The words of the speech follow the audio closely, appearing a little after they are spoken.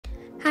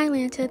Hi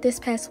Atlanta, this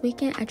past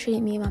weekend I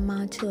treated me and my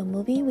mom to a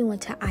movie. We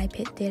went to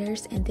IPIC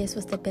Theaters and this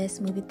was the best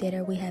movie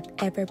theater we have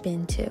ever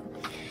been to.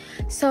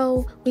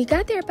 So we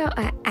got there about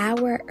an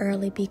hour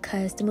early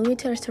because the movie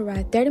told us to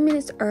arrive 30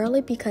 minutes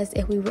early because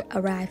if we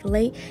arrived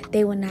late,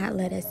 they would not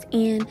let us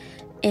in.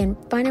 And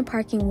finding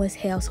parking was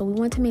hell, so we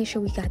wanted to make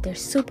sure we got there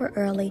super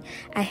early.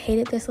 I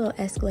hated this little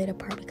escalator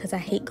part because I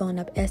hate going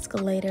up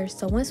escalators.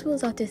 So once we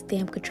was off this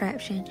damn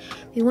contraption,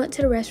 we went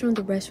to the restroom.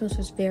 The restroom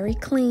was very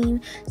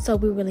clean, so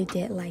we really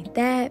did like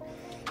that.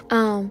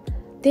 Then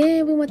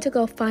we went to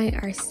go find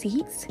our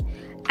seats.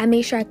 I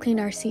made sure I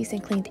cleaned our seats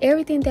and cleaned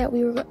everything that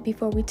we were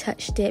before we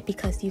touched it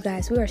because you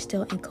guys, we are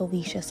still in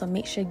Covisha, so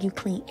make sure you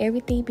clean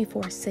everything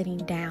before sitting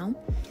down.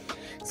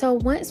 So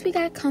once we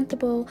got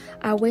comfortable,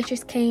 our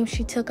waitress came.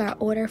 She took our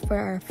order for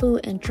our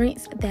food and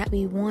drinks that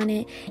we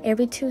wanted.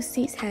 Every 2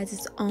 seats has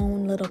its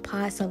own little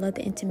pod, so I love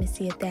the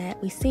intimacy of that.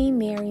 We seen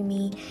Marry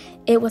Me.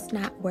 It was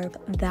not worth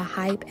the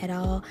hype at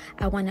all.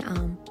 I want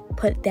to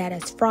put that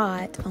as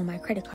fraud on my credit card.